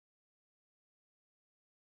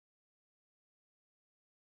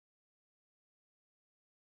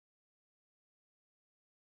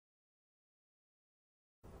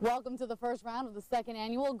Welcome to the first round of the second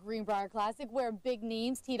annual Greenbrier Classic, where big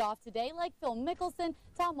names teed off today like Phil Mickelson,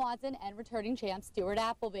 Tom Watson, and returning champ Stuart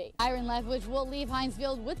Appleby. Byron Leftwich will leave Heinz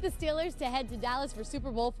Field with the Steelers to head to Dallas for Super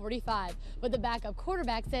Bowl 45. But the backup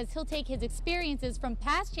quarterback says he'll take his experiences from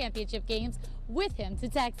past championship games with him to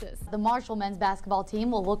Texas. The Marshall men's basketball team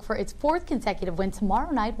will look for its fourth consecutive win tomorrow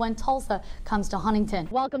night when Tulsa comes to Huntington.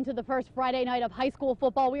 Welcome to the first Friday night of high school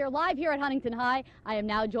football. We are live here at Huntington High. I am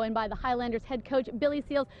now joined by the Highlanders head coach Billy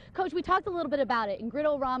Seals. Coach, we talked a little bit about it. In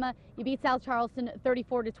Grid-O-Rama, you beat South Charleston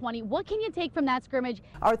 34-20. What can you take from that scrimmage?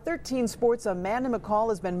 Our 13 Sports' Amanda McCall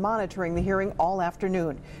has been monitoring the hearing all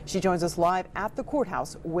afternoon. She joins us live at the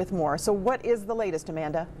courthouse with more. So what is the latest,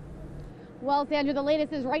 Amanda? Well, Sandra, the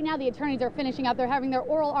latest is right now the attorneys are finishing up. They're having their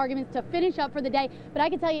oral arguments to finish up for the day. But I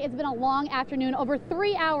can tell you it's been a long afternoon. Over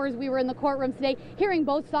 3 hours we were in the courtroom today hearing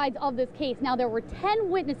both sides of this case. Now, there were 10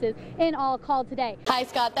 witnesses in all called today. Hi,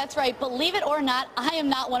 Scott. That's right. Believe it or not, I am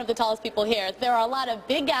not one of the tallest people here. There are a lot of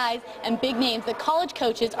big guys and big names that college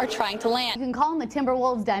coaches are trying to land. You can call them the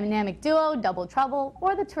Timberwolves dynamic duo, double trouble,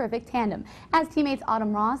 or the terrific tandem, as teammates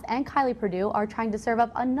Autumn Ross and Kylie Purdue are trying to serve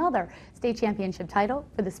up another state championship title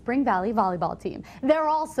for the Spring Valley volleyball team. They're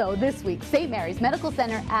also this week St. Mary's Medical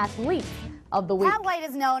Center Athlete of the Week. Pat White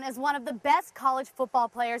is known as one of the best college football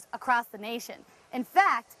players across the nation. In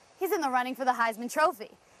fact, he's in the running for the Heisman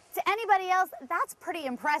Trophy. To anybody else, that's pretty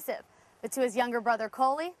impressive. But to his younger brother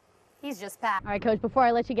Coley, he's just Pat. All right, Coach, before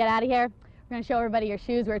I let you get out of here, we're going to show everybody your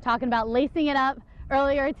shoes. We were talking about lacing it up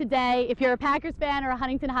earlier today. If you're a Packers fan or a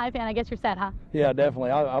Huntington High fan, I guess you're set, huh? Yeah,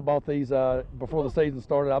 definitely. I bought these before the season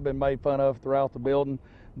started. I've been made fun of throughout the building,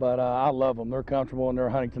 but I love them. They're comfortable and they're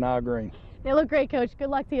Huntington High green. They look great, Coach. Good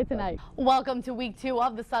luck to you tonight. Welcome to week 2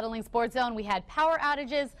 of the Suttling Sports Zone. We had power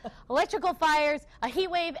outages, electrical fires, a heat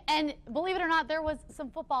wave, and believe it or not, there was some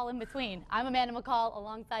football in between. I'm Amanda McCall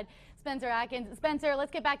alongside Spencer Atkins. Spencer, let's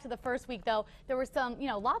get back to the first week, though. There were some,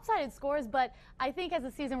 lopsided scores, but I think as the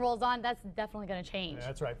season rolls on, that's definitely going to change. Yeah,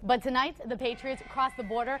 that's right. But tonight, the Patriots crossed the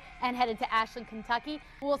border and headed to Ashland, Kentucky.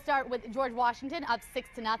 We'll start with George Washington up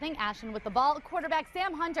 6-0. Ashland with the ball. Quarterback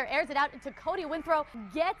Sam Hunter airs it out to Cody Winthrow,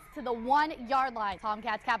 gets to the 1-yard line.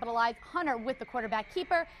 Tomcats capitalize. Hunter with the quarterback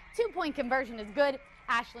keeper. 2-point conversion is good.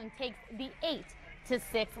 Ashland takes the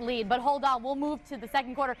 8-6 lead. But hold on, we'll move to the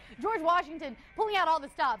second quarter. George Washington pulling out all the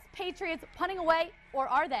stops. Patriots punting away, or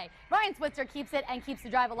are they? Ryan Switzer keeps it and keeps the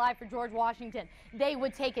drive alive for George Washington. They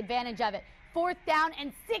would take advantage of it. 4th down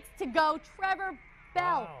and 6 to go. Trevor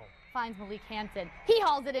Bell finds Malik Hampton. He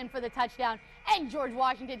hauls it in for the touchdown. And George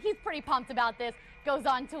Washington, he's pretty pumped about this, goes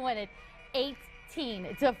on to win it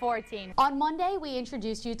 18-14. On Monday, we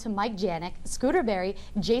introduced you to Mike Janik, Scooter Berry,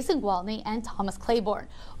 Jason Gwaltney, and Thomas Claiborne,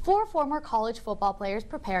 4 former college football players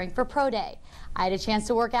preparing for Pro Day. I had a chance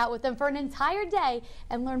to work out with them for an entire day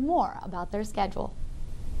and learn more about their schedule.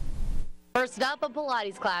 First up, a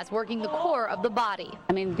Pilates class working the core of the body.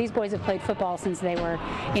 I mean, these boys have played football since they were,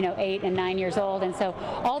 8 and 9 years old, and so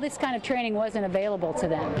all this kind of training wasn't available to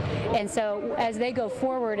them. And so as they go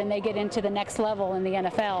forward and they get into the next level in the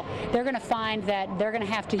NFL, they're going to find that they're going to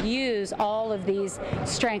have to use all of these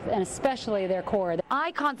strengths, and especially their core.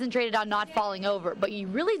 I concentrated on not falling over, but you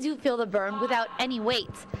really do feel the burn without any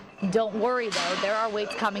weights. Don't worry, though, there are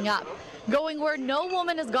weights coming up. Going where no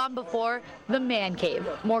woman has gone before, the Man Cave,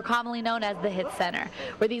 more commonly known as the HIT Center,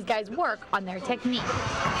 where these guys work on their technique.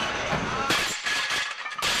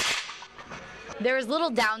 There is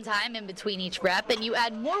little downtime in between each rep, and you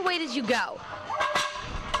add more weight as you go.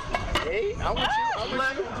 Hey, I want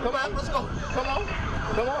you. Come on, let's go. Come on.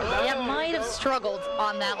 Come on. You might have struggled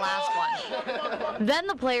on that last one. Then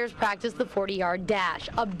the players practice the 40-yard dash,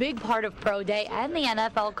 a big part of Pro Day and the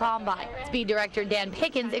NFL Combine. Speed director Dan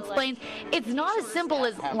Pickens explains it's not as simple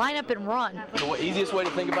as line up and run. The easiest way to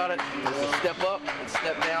think about it is to step up and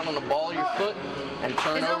step down on the ball of your foot and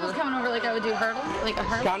turn over. Is it almost coming over like I would do hurdles? Like a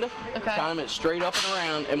hurdle? Kind of. Okay. Time it straight up and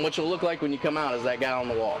around, and what you'll look like when you come out is that guy on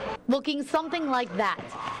the wall. Looking something like that.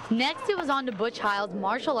 Next, it was on to Butch Heil's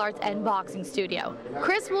martial arts and boxing studio.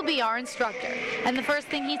 Chris will be our instructor, and the first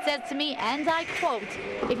thing he says to me, and I quote,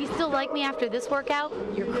 "If you still like me after this workout,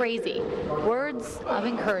 you're crazy." Words of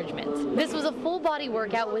encouragement. This was a full body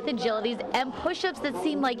workout with agilities and push-ups that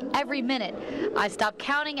seemed like every minute. I stopped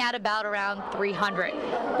counting at about around 300.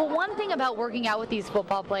 But one thing about working out with these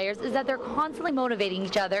football players is that they're constantly motivating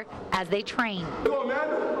each other as they train.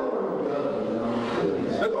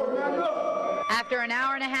 After an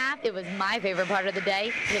hour and a half, it was my favorite part of the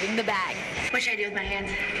day, hitting the bag. What should I do with my hands?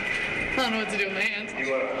 I don't know what to do with my hands.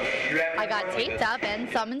 I got taped up and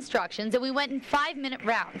some instructions, and we went in 5-minute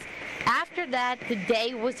rounds. After that, the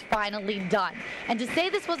day was finally done. And to say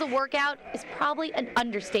this was a workout is probably an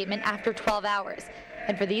understatement after 12 hours.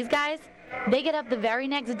 And for these guys, they get up the very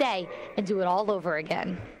next day and do it all over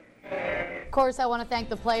again. Of course, I want to thank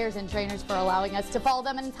the players and trainers for allowing us to follow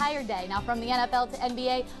them an entire day. Now, from the NFL to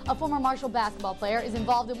NBA, a former Marshall basketball player is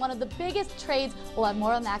involved in one of the biggest trades. We'll have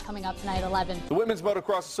more on that coming up tonight at 11. The Women's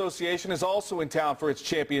Motocross Association is also in town for its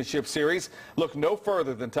championship series. Look no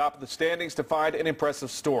further than top of the standings to find an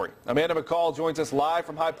impressive story. Amanda McCall joins us live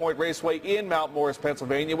from High Point Raceway in Mount Morris,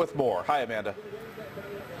 Pennsylvania with more. Hi, Amanda.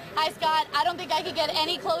 Hi, Scott. I don't think I could get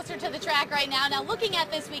any closer to the track right now. Now, looking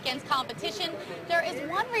at this weekend's competition, there is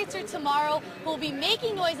one racer tomorrow who will be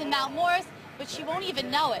making noise in Mount Morris, but she won't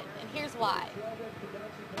even know it, and here's why.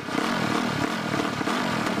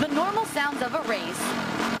 The normal sounds of a race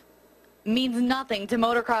means nothing to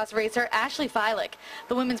motocross racer Ashley Filick.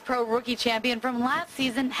 The Women's Pro Rookie Champion from last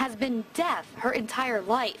season has been deaf her entire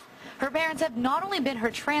life. Her parents have not only been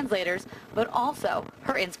her translators, but also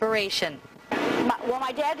her inspiration. Well,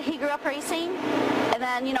 my dad, he grew up racing, and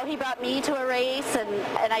then, he brought me to a race,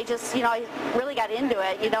 and I just, I really got into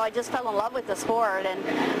it. I just fell in love with the sport,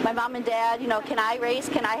 and my mom and dad, can I race?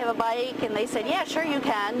 Can I have a bike? And they said, yeah, sure you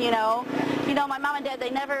can, my mom and dad, they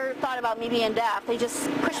never thought about me being deaf. They just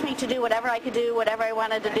pushed me to do whatever I could do, whatever I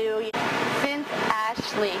wanted to do. Since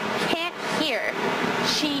Ashley can't hear,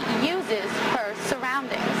 she uses her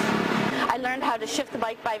surroundings. I learned how to shift the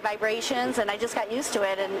bike by vibrations, and I just got used to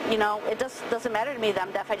it, and it just doesn't matter to me that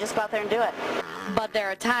I'm deaf. I just go out there and do it. But there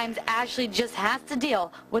are times Ashley just has to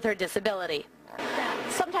deal with her disability.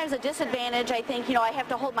 Sometimes a disadvantage, I think, I have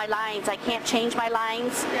to hold my lines. I can't change my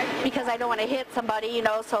lines because I don't want to hit somebody,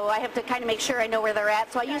 so I have to kind of make sure I know where they're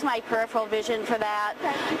at. So I use my peripheral vision for that.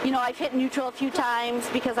 I've hit neutral a few times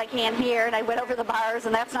because I can't hear, and I went over the bars,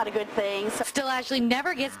 and that's not a good thing. Still, Ashley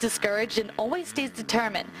never gets discouraged and always stays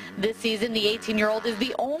determined. This season, the 18-year-old is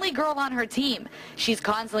the only girl on her team. She's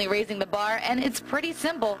constantly raising the bar, and it's pretty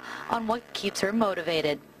simple on what keeps her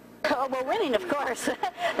motivated. Oh, well, winning, of course.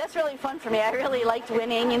 That's really fun for me. I really liked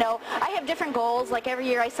winning. I have different goals. Like every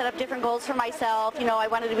year I set up different goals for myself. I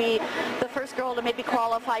wanted to be the first girl to maybe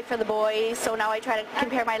qualify for the boys, so now I try to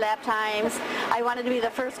compare my lap times. I wanted to be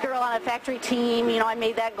the first girl on a factory team. I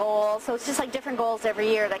made that goal. So it's just like different goals every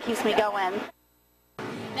year that keeps me going.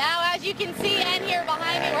 Now, as you can see and hear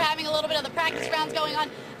behind me, we're having a little bit of the practice rounds going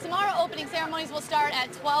on. Tomorrow, opening ceremonies will start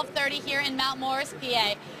at 12:30 here in Mount Morris,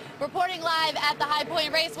 PA. Reporting live at the High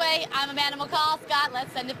Point Raceway, I'm Amanda McCall. Scott,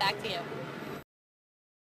 let's send it back to you.